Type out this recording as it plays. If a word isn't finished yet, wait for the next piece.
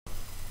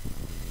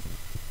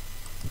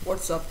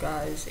What's up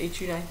guys,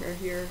 HU Nightmare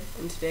here,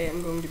 and today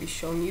I'm going to be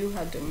showing you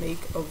how to make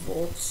a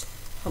Voltz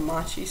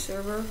Hamachi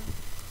server.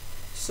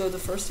 So the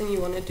first thing you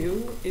want to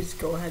do is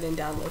go ahead and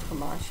download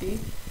Hamachi.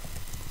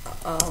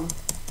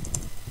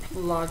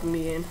 Log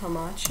me in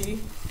Hamachi.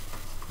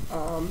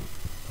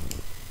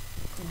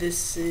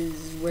 This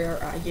is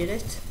where I get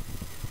it.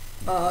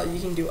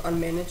 You can do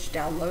unmanaged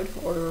download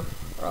or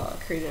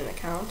create an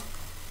account.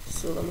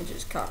 So let me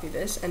just copy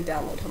this and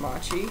download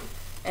Hamachi.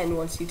 And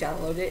once you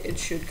download it, it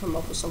should come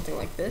up with something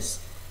like this.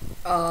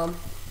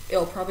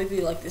 It'll probably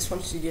be like this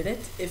once you get it.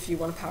 If you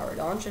want to power it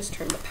on, just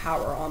turn the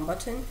power on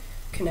button,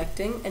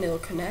 connecting, and it'll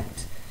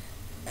connect.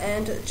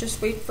 And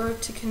just wait for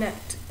it to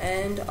connect.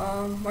 And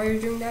while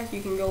you're doing that,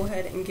 you can go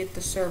ahead and get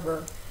the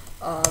server,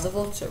 the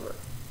Voltz server.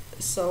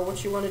 So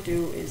what you want to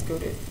do is go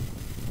to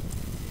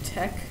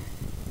Technic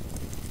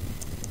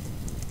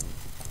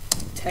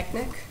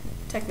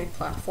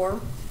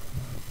platform.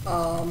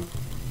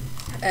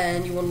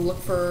 And you want to look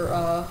for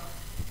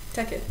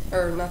Tekkit,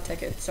 or not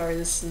Tekkit, sorry,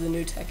 this is the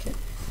new Tekkit.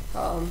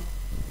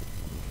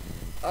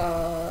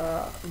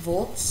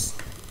 Voltz.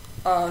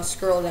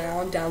 Scroll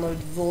down, download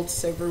Voltz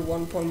server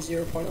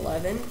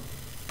 1.0.11,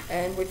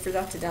 and wait for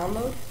that to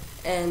download.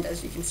 And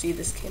as you can see,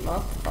 this came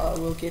up.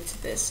 We'll get to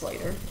this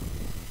later.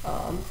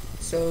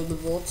 So the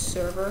Voltz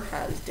server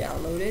has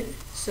downloaded.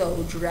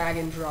 So drag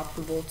and drop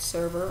the Voltz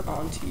server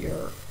onto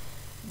your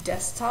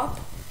desktop.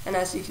 And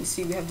as you can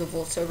see, we have the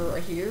Voltz server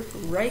right here.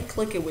 Right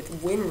click it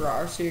with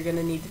WinRAR, so you're going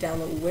to need to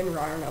download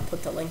WinRAR, and I'll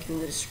put the link in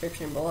the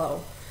description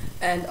below.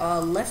 And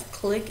left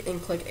click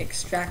and click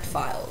extract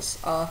files.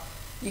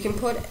 You can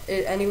put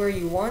it anywhere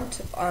you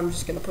want. I'm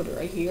just going to put it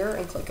right here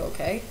and click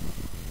OK.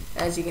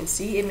 As you can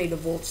see, it made a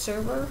Voltz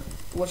server.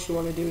 What you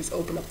want to do is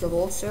open up the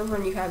Voltz server,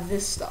 and you have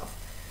this stuff.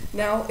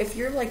 Now, if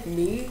you're like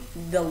me,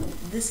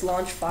 this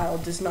launch file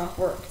does not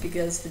work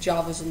because the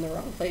Java's in the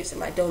wrong place,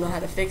 and I don't know how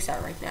to fix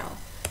that right now.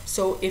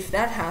 So if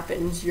that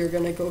happens, you're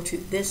going to go to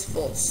this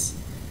Voltz,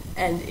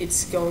 and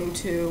it's going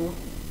to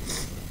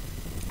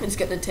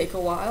take a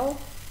while.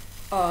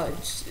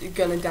 It's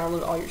going to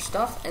download all your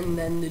stuff, and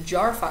then the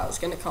jar file is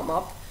going to come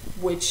up,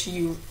 which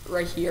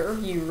right here,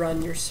 you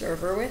run your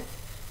server with.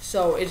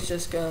 So it's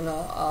just going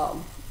to,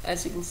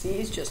 as you can see,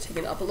 it's just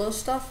taking up a little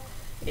stuff.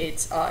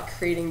 It's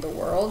creating the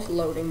world,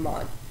 loading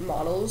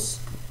models,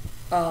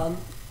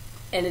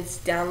 and it's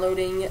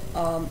downloading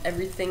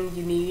everything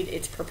you need.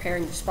 It's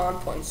preparing the spawn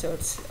point, so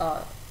it's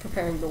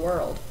preparing the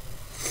world.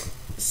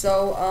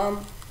 So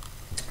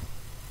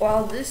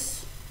while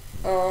this,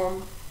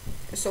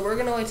 so we're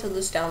gonna wait till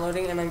this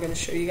downloading, and I'm gonna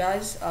show you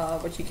guys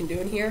what you can do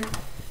in here.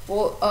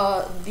 Well,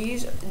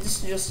 this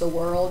is just the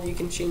world. You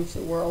can change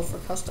the world for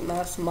custom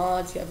maps,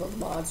 mods. You have all the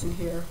mods in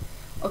here.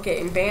 Okay,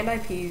 in banned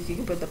IPs, you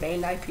can put the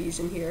banned IPs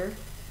in here,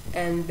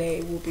 and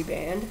they will be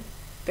banned.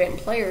 Banned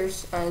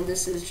players, and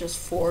this is just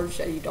Forge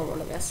that you don't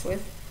want to mess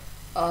with.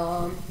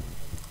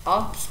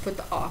 Ops, put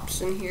the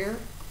ops in here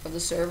of the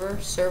server.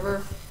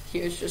 Server,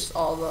 here's just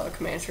all the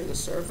commands for the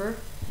server.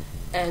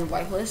 And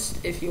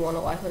whitelist, if you want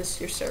to whitelist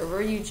your server,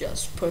 you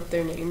just put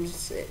their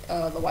names, the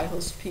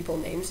whitelist people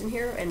names in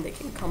here, and they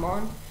can come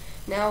on.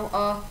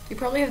 Now, you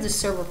probably have the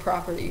server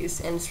properties,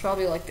 and it's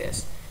probably like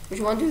this. What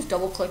you want to do is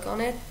double click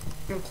on it,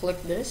 and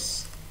click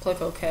this, click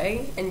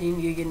OK, and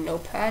you get a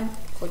notepad,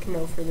 click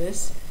no for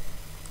this.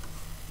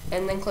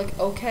 And then click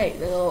OK.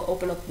 Then it'll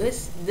open up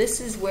this.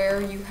 This is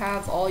where you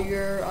have all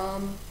your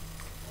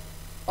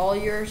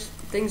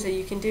things that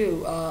you can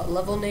do.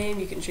 Level name,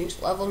 you can change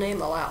the level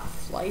name, allow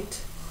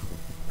flight.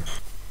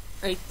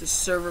 Right, the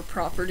server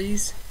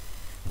properties.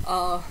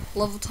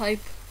 Level type,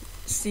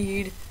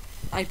 seed,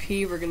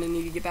 IP. We're gonna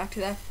need to get back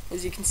to that.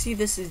 As you can see,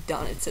 this is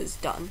done. It says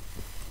done.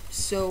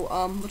 So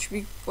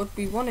what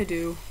we want to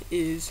do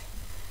is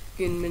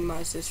you can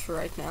minimize this for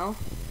right now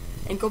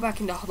and go back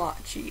into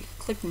Hamachi.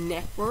 Click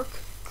network.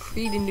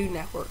 Create a new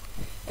network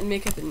and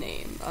make up a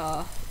name.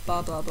 Blah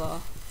blah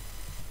blah.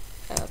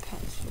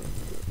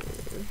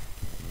 Password.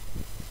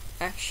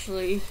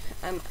 Actually,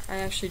 I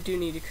actually do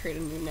need to create a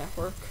new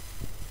network.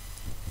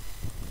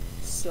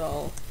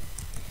 So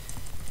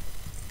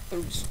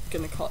I'm just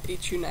gonna call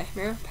it HU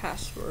Nightmare.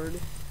 Password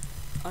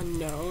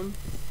unknown.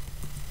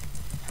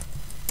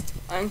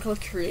 I'm gonna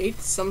click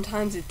create.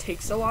 Sometimes it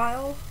takes a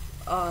while.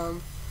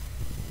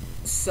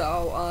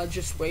 So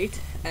just wait,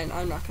 and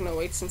I'm not gonna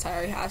wait since I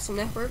already have some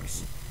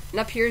networks. And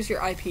up here is your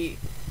IP.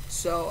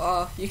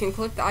 So you can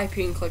click the IP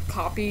and click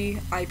copy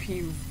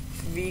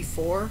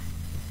IPv4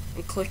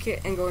 and click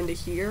it and go into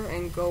here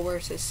and go where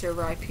it says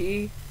server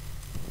IP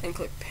and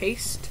click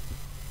paste.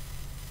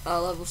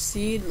 Level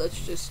seed,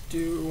 let's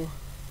do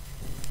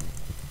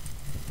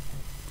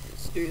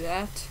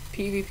that.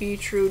 PvP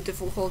true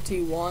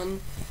difficulty 1.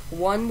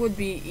 1 would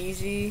be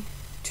easy,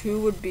 2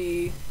 would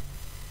be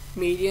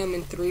medium,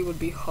 and 3 would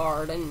be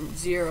hard, and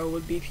 0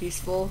 would be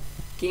peaceful.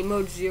 Game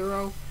mode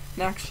 0.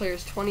 Max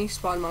players 20,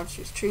 spawn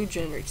monsters 2,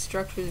 generate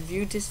structures,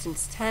 view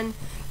distance 10.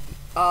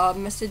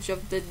 Message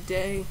of the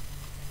day.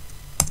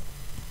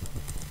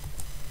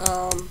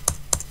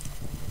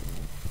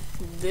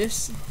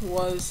 This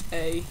was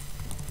a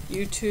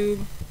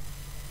YouTube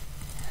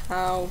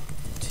how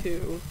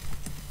to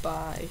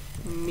by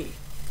me.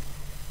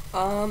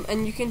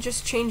 And you can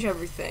just change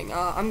everything.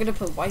 I'm gonna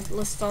put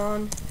whitelist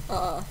on.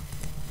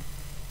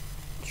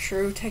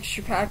 True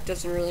texture pack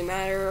doesn't really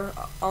matter.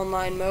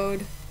 Online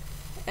mode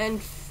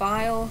and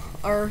file,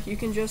 or you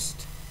can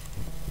just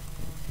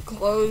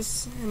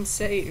close and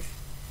save.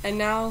 And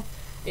now,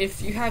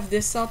 if you have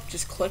this up,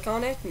 just click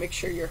on it. Make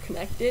sure you're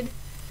connected.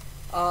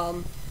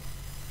 And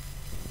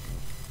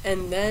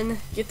then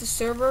get the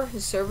server.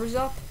 The server's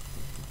up.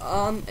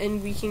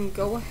 And we can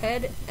go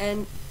ahead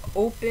and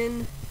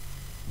open.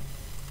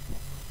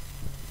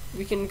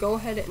 We can go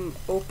ahead and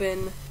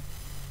open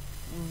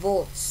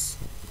Voltz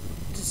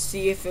to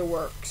see if it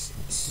works.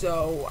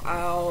 So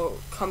I'll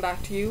come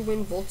back to you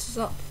when Voltz is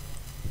up.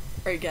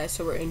 Alright guys,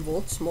 so we're in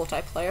Voltz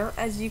multiplayer.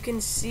 As you can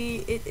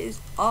see, it is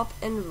up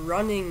and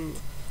running.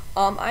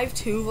 I have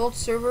 2 Voltz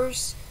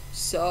servers,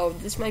 so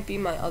this might be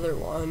my other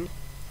one.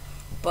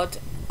 But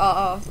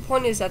the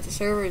point is that the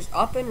server is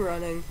up and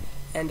running,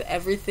 and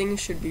everything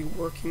should be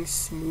working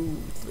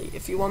smoothly.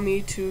 If you want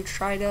me to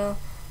try to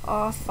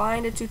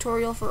find a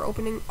tutorial for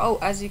opening, oh,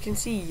 as you can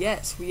see,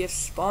 yes, we have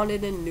spawned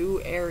in a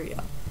new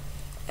area.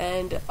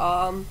 And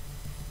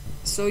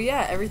so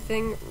yeah,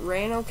 everything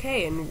ran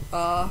okay, and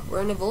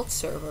we're in a Voltz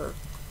server.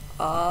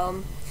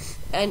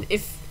 And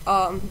if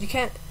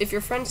if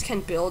your friends can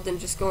build, then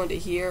just go into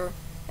here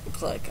and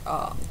click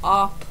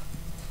op,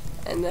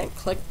 and then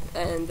click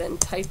and then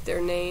type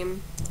their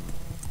name,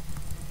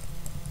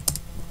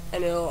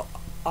 and it'll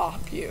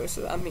op you.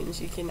 So that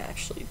means you can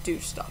actually do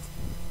stuff.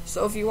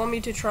 So if you want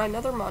me to try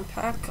another mod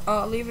pack,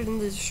 leave it in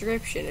the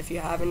description. If you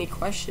have any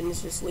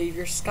questions, just leave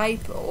your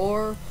Skype,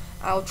 or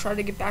I'll try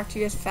to get back to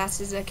you as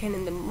fast as I can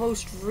in the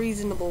most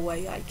reasonable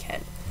way I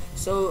can.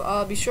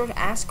 So be sure to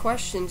ask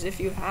questions if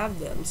you have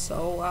them.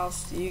 So I'll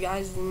see you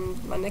guys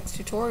in my next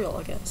tutorial,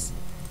 I guess.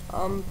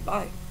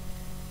 Bye.